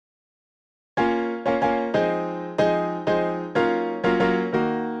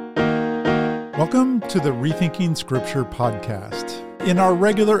Welcome to the Rethinking Scripture podcast. In our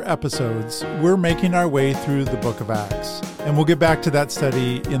regular episodes, we're making our way through the book of Acts, and we'll get back to that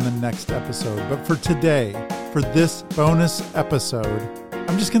study in the next episode. But for today, for this bonus episode,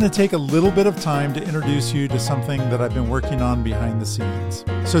 I'm just going to take a little bit of time to introduce you to something that I've been working on behind the scenes.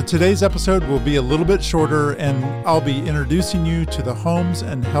 So today's episode will be a little bit shorter, and I'll be introducing you to the Homes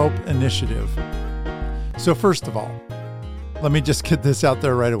and Help Initiative. So first of all, let me just get this out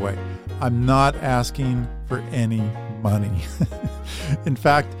there right away. I'm not asking for any money. In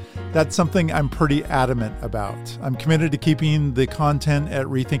fact, that's something I'm pretty adamant about. I'm committed to keeping the content at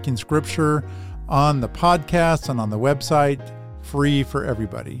Rethinking Scripture on the podcast and on the website free for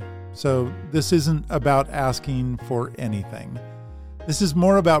everybody. So this isn't about asking for anything. This is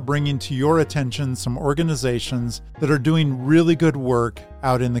more about bringing to your attention some organizations that are doing really good work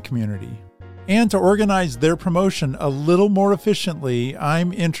out in the community. And to organize their promotion a little more efficiently,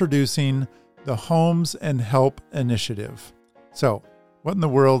 I'm introducing the Homes and Help Initiative. So, what in the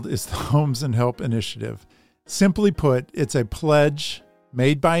world is the Homes and Help Initiative? Simply put, it's a pledge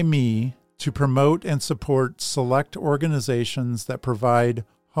made by me to promote and support select organizations that provide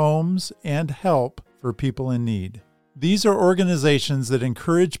homes and help for people in need. These are organizations that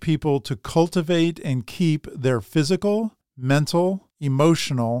encourage people to cultivate and keep their physical, mental,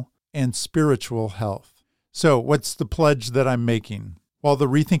 emotional, and spiritual health. So what's the pledge that I'm making? While the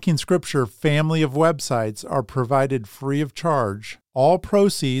Rethinking Scripture family of websites are provided free of charge, all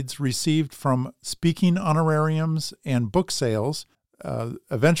proceeds received from speaking honorariums and book sales,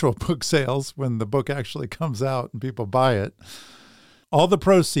 eventual book sales when the book actually comes out and people buy it, all the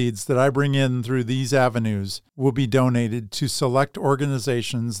proceeds that I bring in through these avenues will be donated to select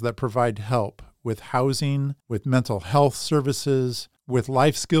organizations that provide help with housing, with mental health services, with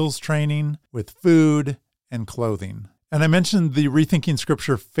life skills training, with food and clothing. And I mentioned the Rethinking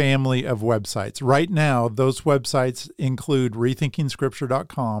Scripture family of websites. Right now, those websites include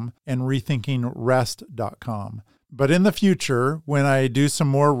rethinkingscripture.com and rethinkingrest.com. But in the future, when I do some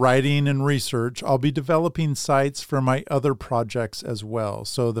more writing and research, I'll be developing sites for my other projects as well.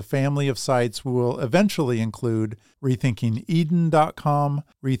 So the family of sites will eventually include rethinkingeden.com,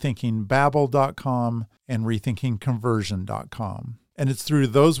 rethinkingbabel.com, and rethinkingconversion.com. And it's through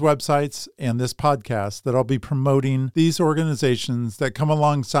those websites and this podcast that I'll be promoting these organizations that come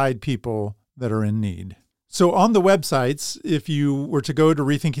alongside people that are in need. So on the websites, if you were to go to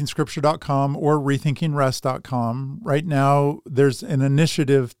rethinkingscripture.com or rethinkingrest.com, right now there's an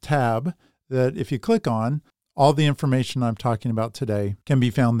initiative tab that if you click on, all the information I'm talking about today can be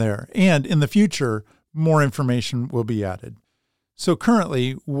found there. And in the future, more information will be added. So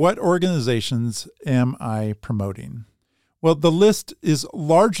currently, what organizations am I promoting? Well, the list is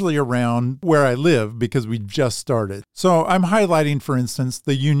largely around where I live because we just started. So I'm highlighting, for instance,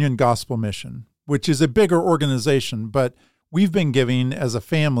 the Union Gospel Mission, which is a bigger organization, but we've been giving, as a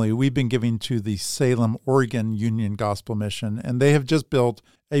family, we've been giving to the Salem, Oregon Union Gospel Mission, and they have just built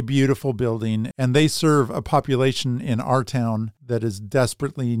a beautiful building, and they serve a population in our town that is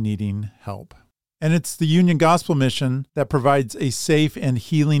desperately needing help. And it's the Union Gospel Mission that provides a safe and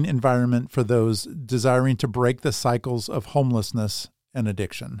healing environment for those desiring to break the cycles of homelessness and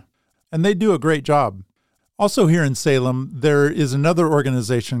addiction. And they do a great job. Also here in Salem, there is another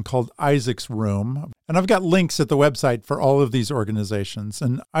organization called Isaac's Room. And I've got links at the website for all of these organizations.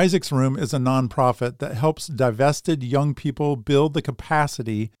 And Isaac's Room is a nonprofit that helps divested young people build the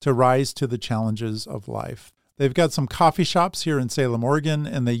capacity to rise to the challenges of life. They've got some coffee shops here in Salem, Oregon,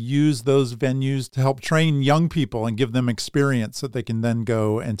 and they use those venues to help train young people and give them experience that they can then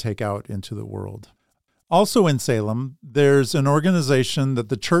go and take out into the world. Also in Salem, there's an organization that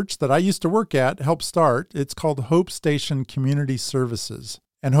the church that I used to work at helped start. It's called Hope Station Community Services.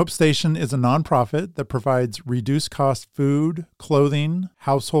 And Hope Station is a nonprofit that provides reduced-cost food, clothing,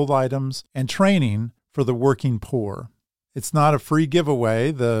 household items, and training for the working poor. It's not a free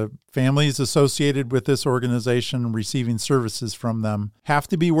giveaway. The families associated with this organization receiving services from them have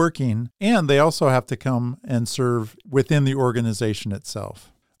to be working, and they also have to come and serve within the organization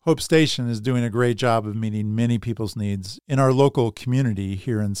itself. Hope Station is doing a great job of meeting many people's needs in our local community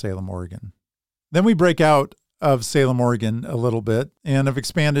here in Salem, Oregon. Then we break out of Salem, Oregon a little bit and have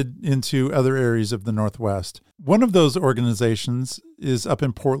expanded into other areas of the Northwest. One of those organizations is up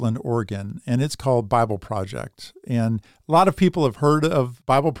in Portland, Oregon, and it's called Bible Project. And a lot of people have heard of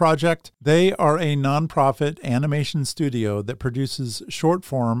Bible Project. They are a nonprofit animation studio that produces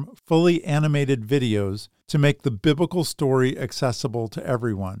short-form, fully animated videos to make the biblical story accessible to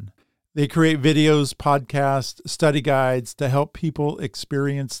everyone. They create videos, podcasts, study guides to help people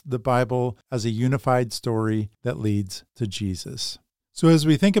experience the Bible as a unified story that leads to Jesus. So as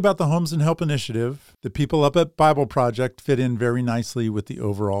we think about the Homes and Help Initiative, the people up at Bible Project fit in very nicely with the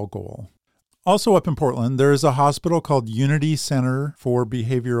overall goal. Also up in Portland, there is a hospital called Unity Center for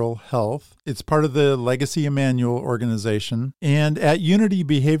Behavioral Health. It's part of the Legacy Emmanuel organization. And at Unity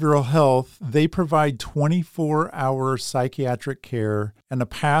Behavioral Health, they provide 24-hour psychiatric care and a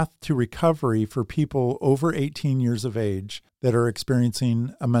path to recovery for people over 18 years of age that are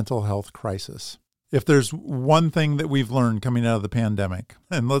experiencing a mental health crisis. If there's one thing that we've learned coming out of the pandemic,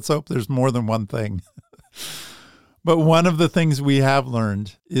 and let's hope there's more than one thing, but one of the things we have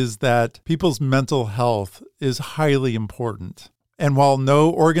learned is that people's mental health is highly important. And while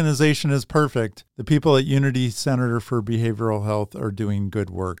no organization is perfect, the people at Unity Center for Behavioral Health are doing good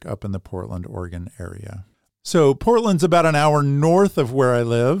work up in the Portland, Oregon area. So Portland's about an hour north of where I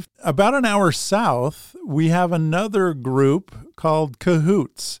live. About an hour south, we have another group called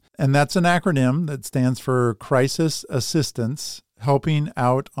CAHOOTS. And that's an acronym that stands for Crisis Assistance Helping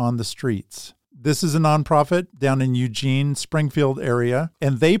Out on the Streets. This is a nonprofit down in Eugene, Springfield area,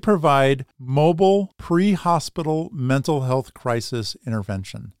 and they provide mobile pre-hospital mental health crisis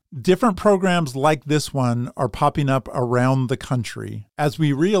intervention. Different programs like this one are popping up around the country as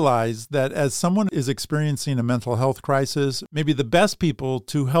we realize that as someone is experiencing a mental health crisis, maybe the best people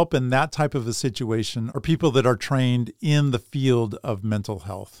to help in that type of a situation are people that are trained in the field of mental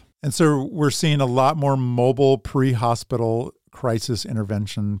health. And so we're seeing a lot more mobile pre-hospital crisis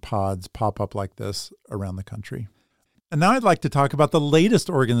intervention pods pop up like this around the country. And now I'd like to talk about the latest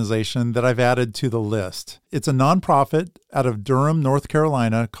organization that I've added to the list. It's a nonprofit out of Durham, North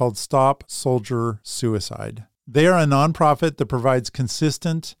Carolina called Stop Soldier Suicide. They are a nonprofit that provides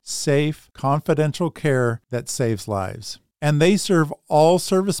consistent, safe, confidential care that saves lives. And they serve all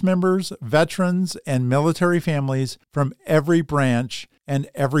service members, veterans, and military families from every branch and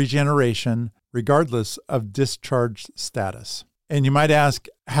every generation, regardless of discharge status. And you might ask,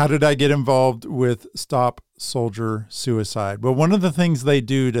 how did I get involved with Stop Soldier Suicide? Well, one of the things they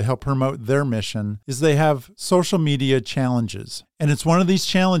do to help promote their mission is they have social media challenges. And it's one of these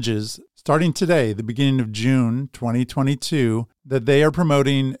challenges, starting today, the beginning of June 2022, that they are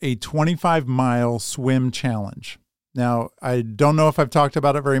promoting a 25-mile swim challenge. Now, I don't know if I've talked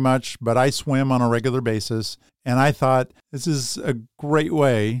about it very much, but I swim on a regular basis, and I thought this is a great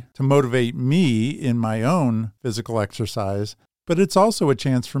way to motivate me in my own physical exercise, but it's also a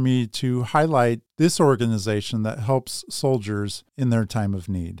chance for me to highlight this organization that helps soldiers in their time of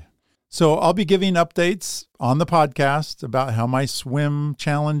need. So I'll be giving updates on the podcast about how my swim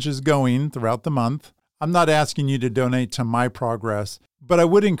challenge is going throughout the month. I'm not asking you to donate to my progress, but I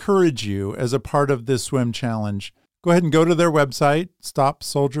would encourage you as a part of this swim challenge, go ahead and go to their website,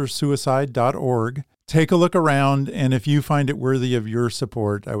 stopsoldiersuicide.org. Take a look around, and if you find it worthy of your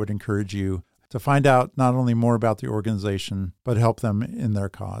support, I would encourage you to find out not only more about the organization, but help them in their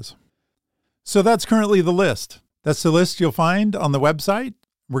cause. So that's currently the list. That's the list you'll find on the website.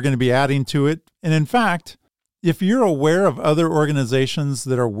 We're going to be adding to it. And in fact, if you're aware of other organizations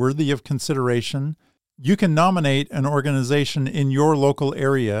that are worthy of consideration, you can nominate an organization in your local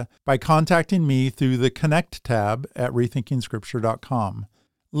area by contacting me through the Connect tab at rethinkingscripture.com.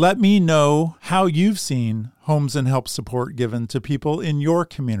 Let me know how you've seen Homes and Help support given to people in your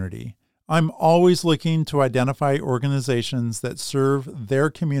community. I'm always looking to identify organizations that serve their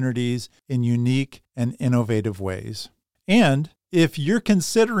communities in unique and innovative ways. And if you're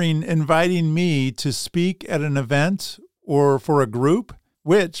considering inviting me to speak at an event or for a group,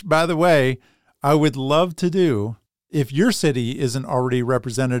 which, by the way, I would love to do, if your city isn't already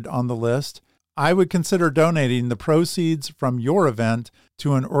represented on the list, I would consider donating the proceeds from your event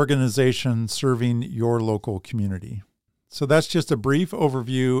to an organization serving your local community. So that's just a brief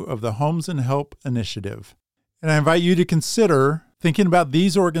overview of the Homes and Help Initiative. And I invite you to consider thinking about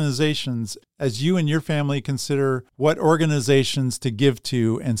these organizations as you and your family consider what organizations to give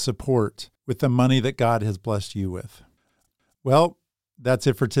to and support with the money that God has blessed you with. Well, that's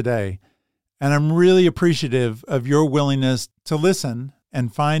it for today. And I'm really appreciative of your willingness to listen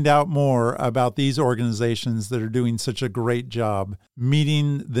and find out more about these organizations that are doing such a great job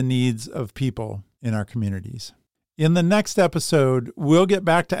meeting the needs of people in our communities. In the next episode, we'll get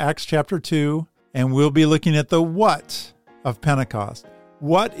back to Acts chapter 2, and we'll be looking at the what of Pentecost.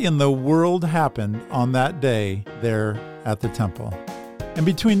 What in the world happened on that day there at the temple? And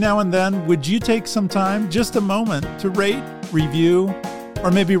between now and then, would you take some time, just a moment, to rate, review, or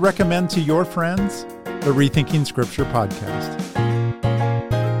maybe recommend to your friends the Rethinking Scripture podcast?